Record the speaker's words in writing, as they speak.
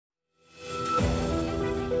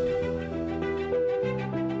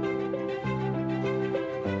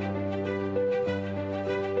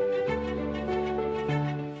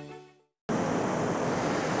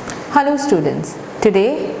Hello students,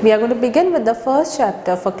 today we are going to begin with the first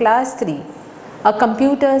chapter for class 3, a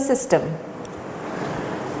computer system.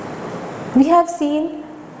 We have seen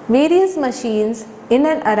various machines in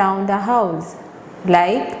and around our house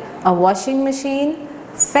like a washing machine,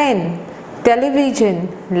 fan, television,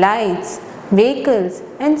 lights, vehicles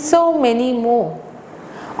and so many more.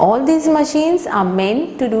 All these machines are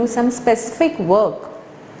meant to do some specific work.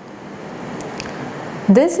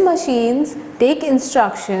 These machines take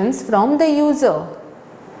instructions from the user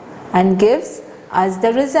and gives us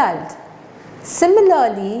the result.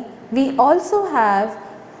 Similarly, we also have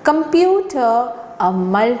computer, a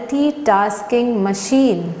multitasking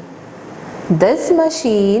machine. This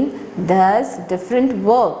machine does different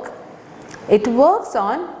work. It works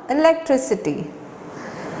on electricity.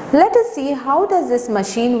 Let us see how does this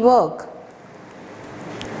machine work.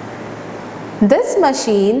 This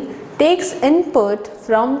machine takes input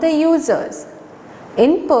from the users.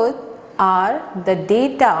 Input are the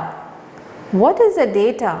data. What is the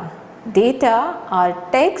data? Data are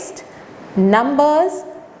text, numbers,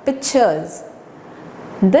 pictures.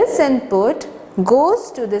 This input goes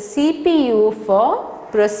to the CPU for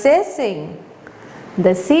processing.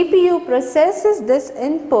 The CPU processes this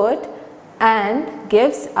input and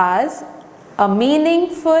gives us a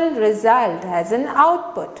meaningful result as an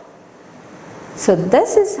output. So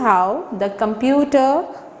this is how the computer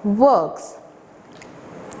works.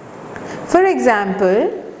 For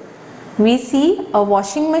example, we see a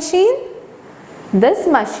washing machine. This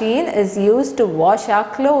machine is used to wash our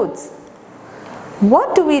clothes.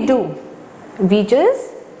 What do? We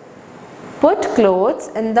just put clothes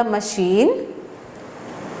in the machine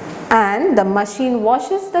and the machine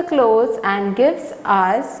washes the clothes and gives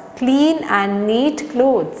us clean and neat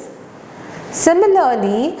clothes.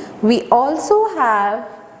 Similarly, we also have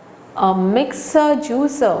a mixer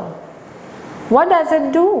juicer. What does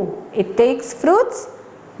it do? It takes fruits,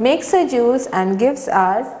 makes a juice and gives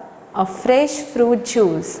us a fresh fruit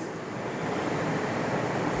juice.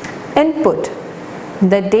 Input.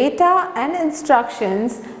 The data and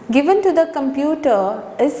instructions given to the computer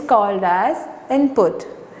is called as input.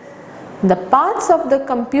 The parts of the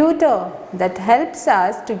computer that helps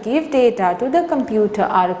us to give data to the computer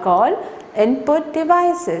are called input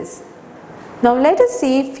devices. Now let us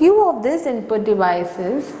see few of these input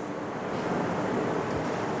devices.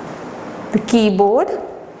 The keyboard,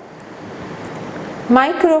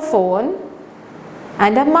 microphone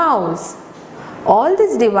and a mouse. All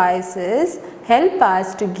these devices help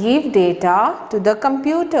us to give data to the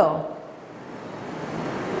computer.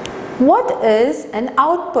 What is an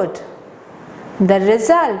output? The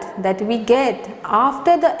result that we get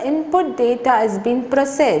after the input data has been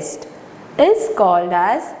processed is called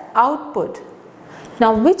as output.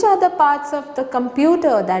 Now which are the parts of the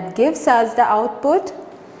computer that gives us the output?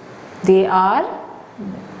 They are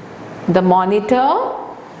the monitor,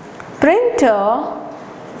 printer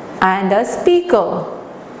and a speaker.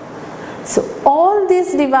 So all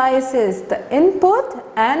these devices, the input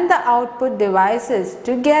and the output devices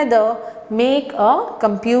together make a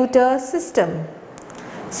computer system.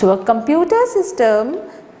 So a computer system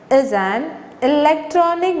is an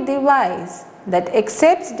electronic device that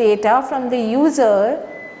accepts data from the user,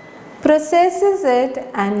 processes it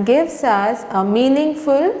and gives us a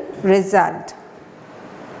meaningful result.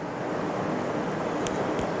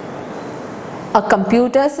 A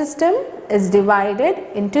computer system is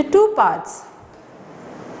divided into two parts,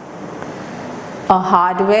 a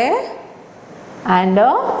hardware and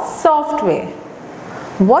a software.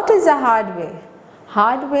 What is a hardware?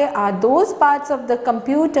 Hardware are those parts of the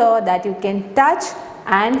computer that you can touch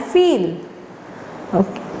and feel.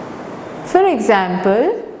 Okay. For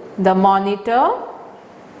example, the monitor,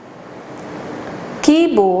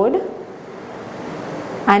 keyboard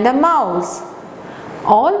and a mouse.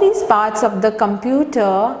 All these parts of the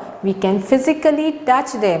computer we can physically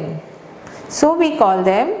touch them. So we call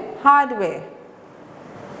them hardware.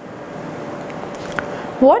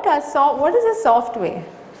 What is a software?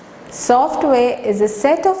 Software is a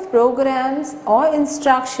set of programs or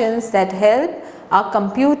instructions that help our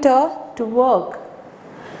computer to work.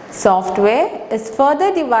 Software is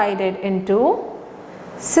further divided into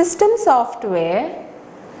system software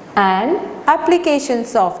and application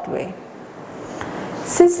software.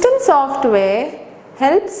 System software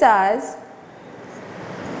helps us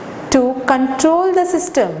to control the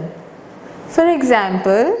system. For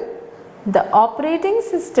example, the operating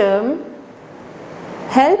system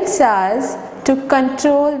helps us to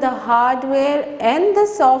control the hardware and the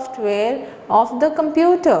software of the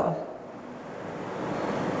computer.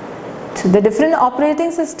 So the different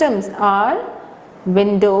operating systems are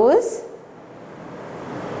Windows,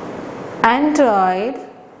 Android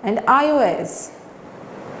and iOS.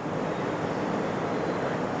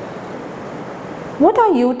 What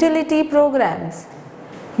are utility programs?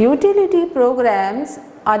 Utility programs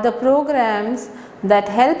are the programs that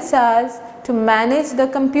helps us to manage the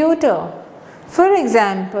computer. For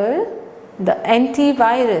example, the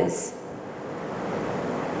antivirus.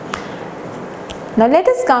 Now let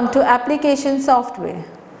us come to application software.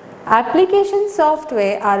 Application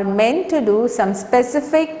software are meant to do some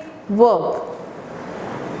specific work.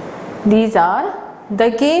 These are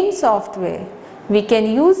the game software. We can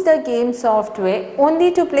use the game software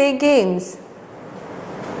only to play games.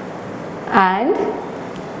 And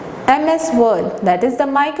MS Word, that is the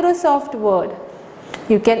Microsoft Word.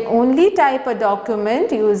 You can only type a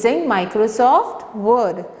document using Microsoft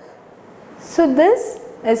Word. So this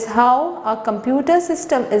is how a computer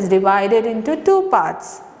system is divided into two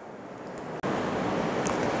parts.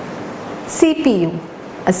 CPU,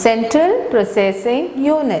 a central processing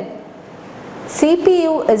unit.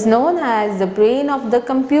 CPU is known as the brain of the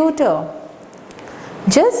computer.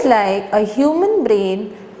 Just like a human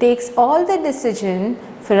brain takes all the decision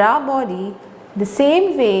for our body, the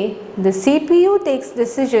same way the CPU takes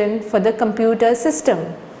decision for the computer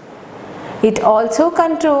system. It also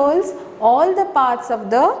controls all the parts of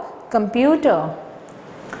the computer.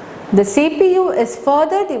 The CPU is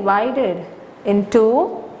further divided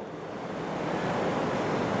into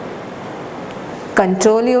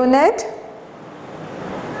control unit,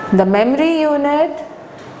 the memory unit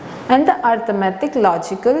and the arithmetic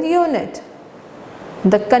logical unit.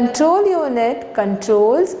 The control unit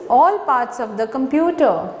controls all parts of the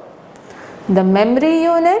computer. The memory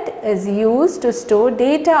unit is used to store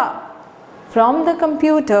data from the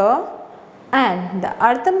computer, and the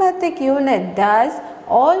arithmetic unit does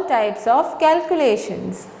all types of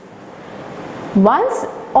calculations. Once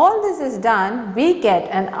all this is done, we get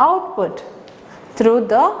an output through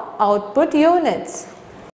the output units.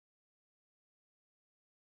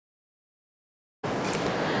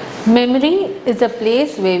 Memory is a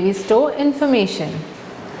place where we store information.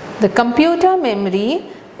 The computer memory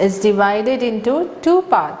is divided into two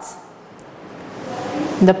parts,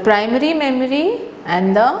 the primary memory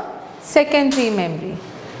and the secondary memory.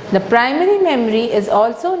 The primary memory is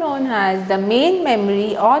also known as the main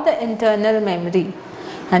memory or the internal memory,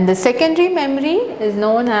 and the secondary memory is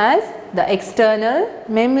known as the external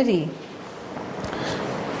memory.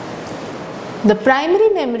 The primary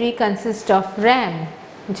memory consists of RAM,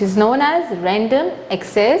 which is known as random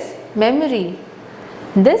access memory.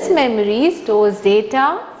 This memory stores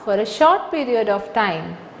data for a short period of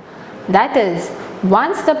time. That is,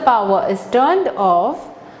 once the power is turned off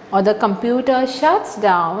or the computer shuts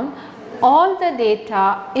down, all the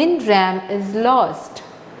data in RAM is lost.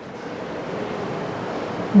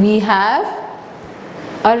 We have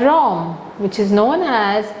a ROM, which is known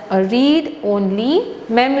as a read-only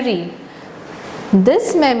memory.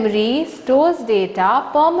 This memory stores data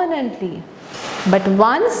permanently, but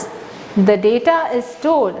once the data is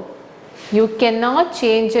stored, you cannot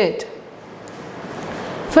change it.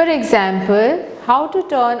 For example, how to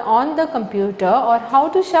turn on the computer or how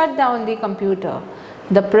to shut down the computer.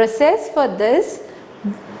 The process for this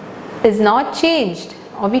is not changed,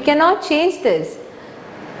 or we cannot change this.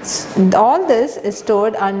 All this is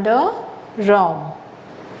stored under ROM.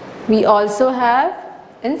 We also have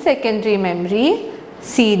in secondary memory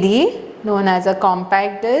CD, known as a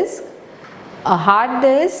compact disc, a hard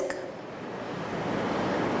disk,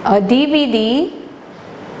 a DVD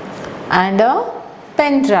and a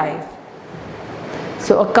pen drive.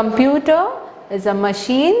 So a computer is a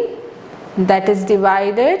machine that is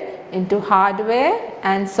divided into hardware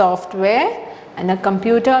and software, and a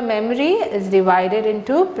computer memory is divided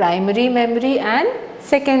into primary memory and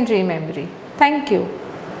secondary memory. Thank you.